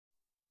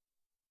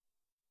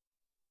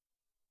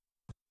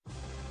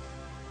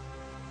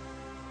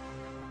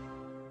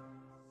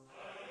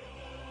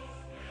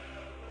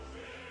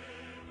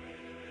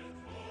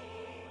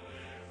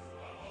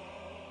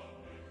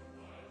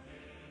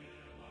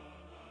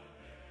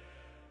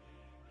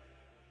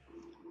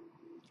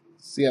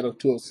Seattle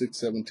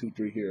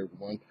 206723 here,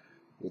 everyone,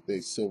 with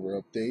a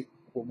silver update.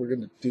 What we're going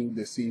to do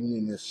this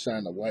evening is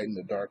shine a light in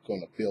the dark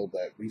on a bill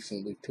that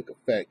recently took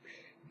effect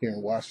here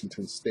in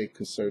Washington State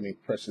concerning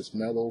precious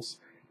metals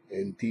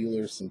and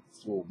dealers, and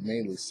well,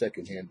 mainly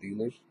secondhand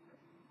dealers.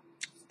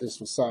 This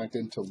was signed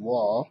into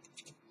law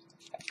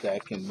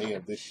back in May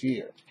of this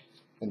year,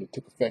 and it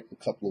took effect a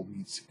couple of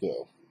weeks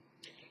ago.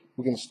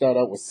 We're going to start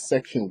out with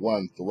Section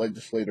 1. The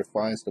legislator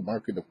finds the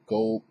market of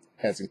gold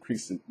has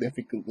increased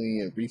significantly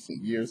in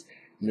recent years,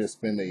 and there's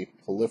been a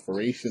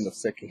proliferation of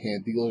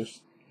secondhand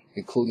dealers,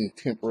 including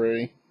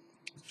temporary,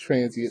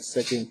 transient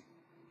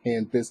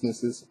second-hand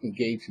businesses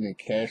engaging in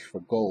cash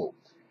for gold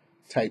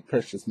type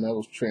precious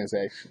metals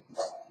transactions.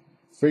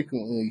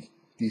 Frequently,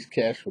 these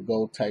cash for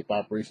gold type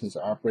operations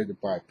are operated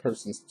by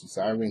persons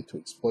desiring to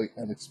exploit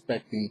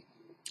unexpected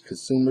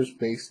consumers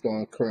based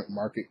on current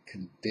market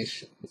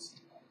conditions.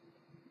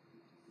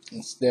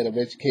 Instead of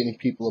educating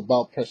people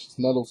about precious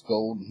metals,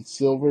 gold, and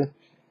silver,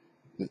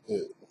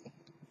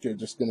 they're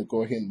just going to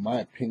go ahead, in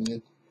my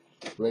opinion,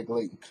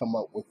 regulate and come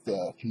up with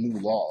new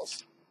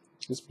laws.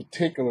 This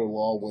particular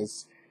law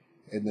was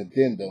an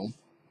addendum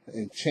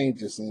and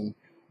changes in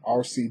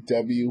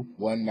RCW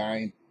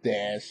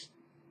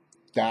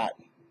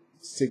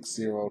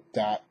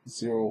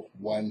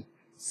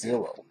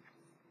 19-.60.010.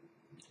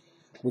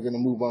 We're going to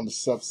move on to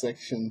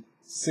subsection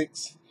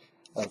 6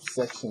 of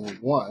section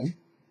 1,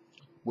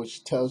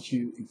 which tells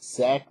you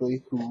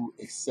exactly who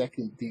a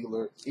second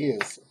dealer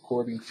is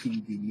according to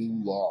the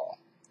new law.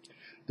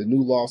 The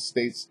new law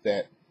states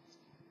that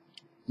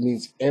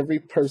means every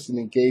person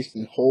engaged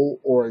in whole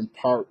or in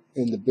part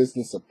in the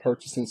business of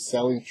purchasing,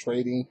 selling,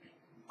 trading,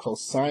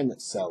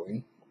 consignment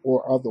selling,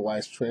 or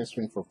otherwise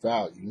transferring for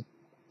value,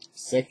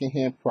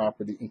 secondhand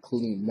property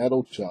including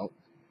metal junk,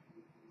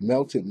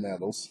 melted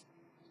metals,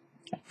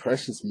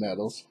 precious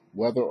metals,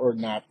 whether or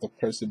not the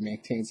person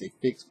maintains a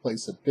fixed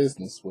place of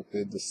business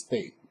within the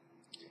state.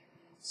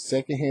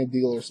 Secondhand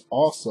dealers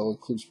also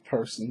includes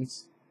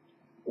persons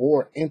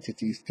or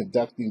entities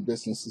conducting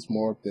businesses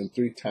more than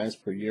 3 times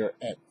per year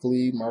at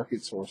flea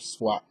markets or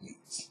swap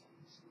meets.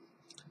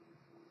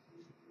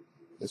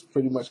 This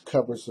pretty much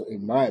covers,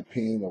 in my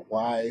opinion, a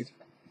wide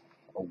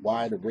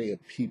array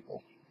of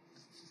people.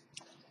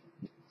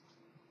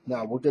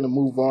 Now we're going to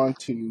move on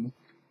to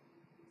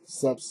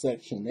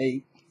subsection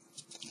 8,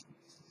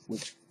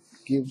 which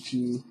gives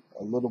you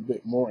a little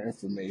bit more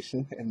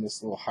information in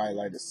this little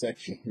highlighted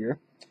section here.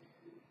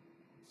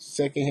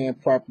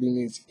 Secondhand property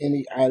means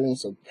any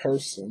items of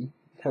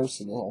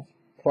personal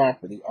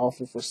property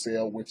offered for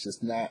sale which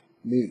is not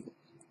new,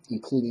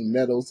 including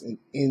metals in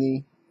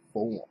any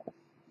form,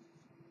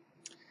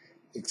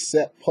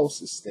 except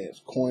postage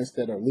stamps, coins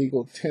that are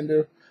legal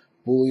tender,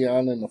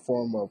 bullion in the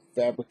form of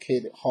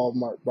fabricated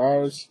hallmark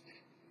bars,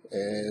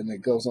 and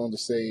it goes on to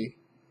say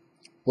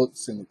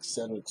books and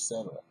etc.,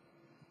 etc.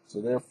 So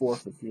therefore,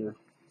 if you're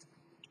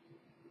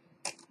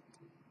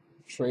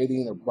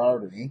trading or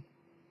bartering,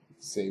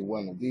 say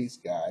one of these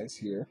guys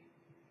here,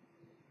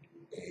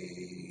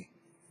 a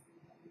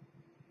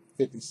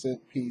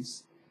 50-cent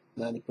piece,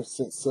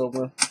 90%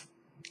 silver,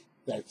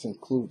 that's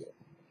included.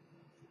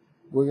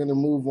 We're going to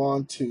move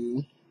on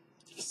to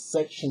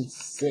section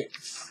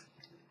 6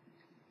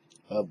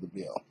 of the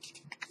bill.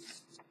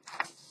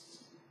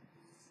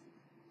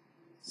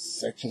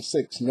 Section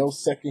 6. No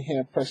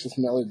secondhand precious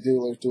metal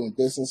dealer doing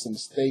business in the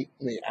state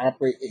may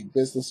operate a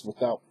business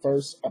without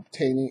first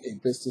obtaining a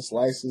business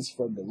license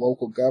from the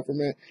local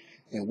government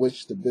in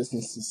which the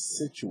business is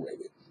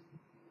situated.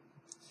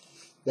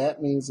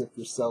 That means if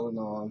you're selling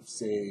on,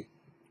 say,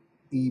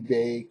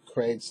 eBay,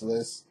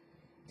 Craigslist,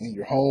 in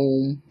your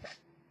home,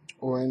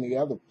 or any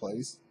other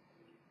place,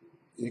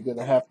 you're going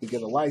to have to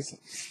get a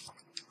license.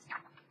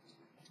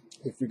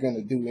 If you're going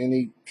to do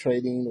any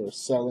trading or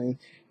selling,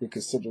 you're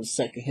considered a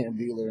secondhand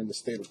dealer in the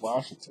state of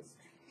Washington.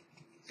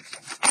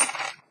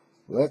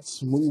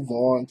 Let's move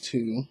on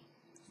to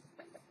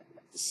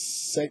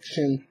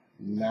section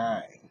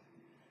 9.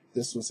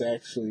 This was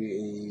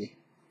actually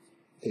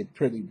a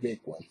pretty big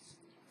one.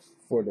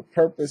 For the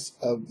purpose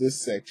of this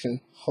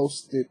section,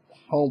 hosted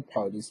home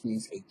parties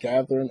means a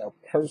gathering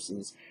of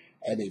persons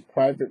at a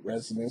private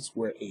residence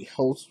where a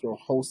host or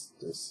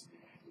hostess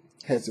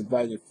has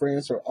invited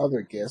friends or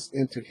other guests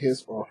into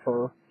his or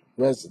her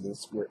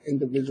residence where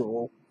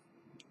individual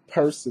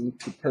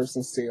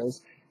person-to-person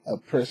sales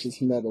of precious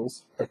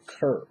metals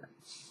occur.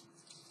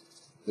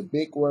 The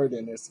big word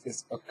in this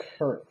is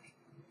occur.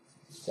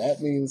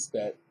 That means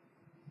that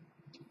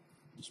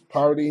this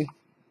party,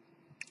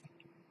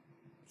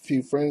 a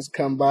few friends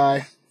come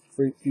by,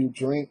 a few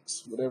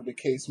drinks, whatever the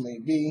case may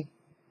be,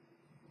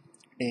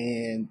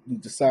 and you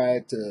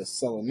decide to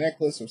sell a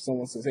necklace, or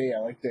someone says, hey, I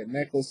like that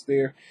necklace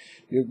there,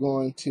 you're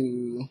going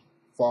to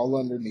fall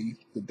underneath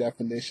the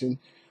definition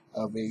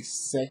of a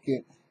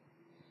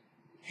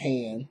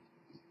second-hand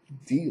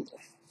dealer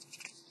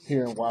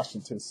here in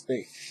Washington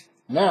State.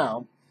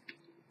 Now,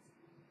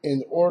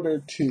 in order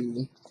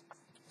to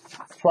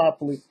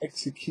properly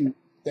execute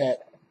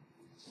that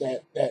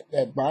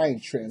buying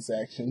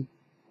transaction,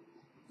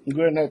 We're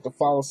going to have to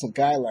follow some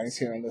guidelines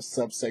here on this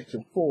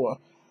subsection 4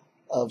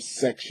 of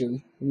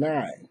section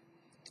 9.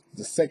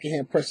 The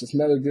secondhand precious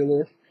metal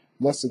dealer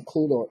must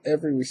include on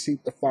every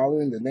receipt the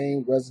following: the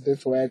name,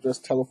 residential address,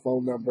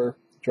 telephone number,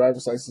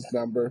 driver's license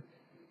number,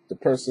 the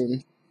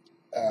person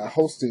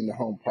hosting the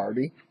home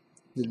party,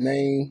 the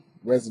name,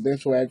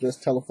 residential address,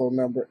 telephone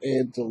number,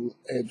 and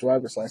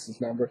driver's license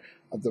number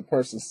of the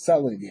person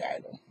selling the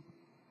item.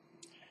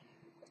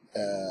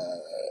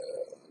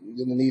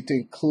 You're going to need to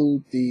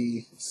include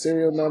the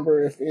serial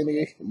number, if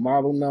any,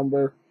 model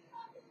number,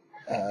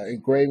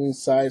 engraving,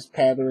 size,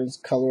 patterns,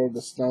 color of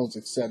the stones,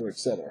 etc.,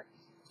 etc.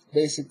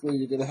 Basically,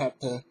 you're going to have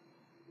to.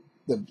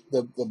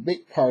 The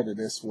big part of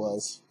this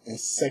was in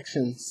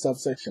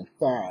subsection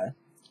 5.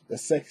 The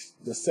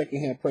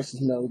secondhand precious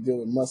metal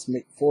dealer must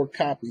make 4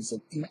 copies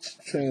of each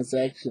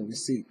transaction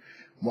receipt: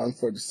 one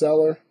for the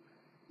seller,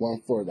 one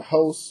for the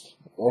host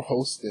or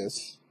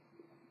hostess,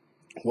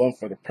 one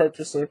for the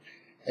purchaser,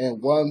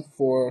 and one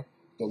for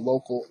the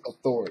local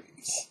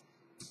authorities.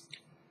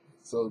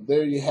 So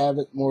there you have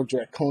it. More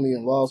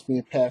draconian laws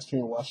being passed here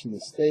in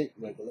Washington State,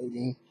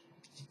 regulating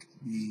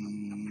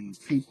the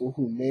people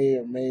who may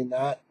or may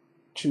not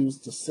choose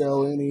to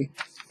sell any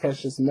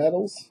precious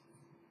metals.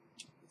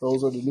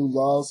 Those are the new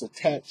laws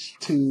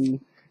attached to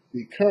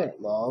the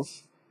current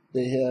laws.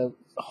 They have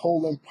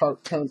whole in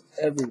part turned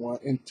everyone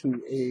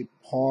into a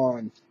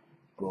pawn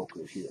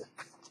broker here.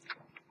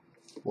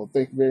 Well,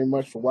 thank you very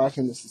much for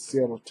watching. This is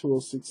Seattle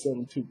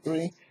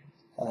 206723.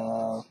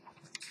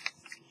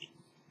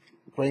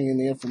 Bringing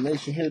the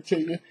information here to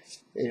you.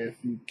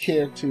 If you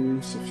care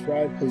to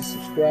subscribe, please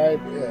subscribe.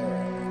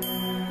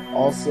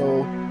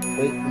 Also,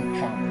 rate and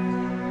comment.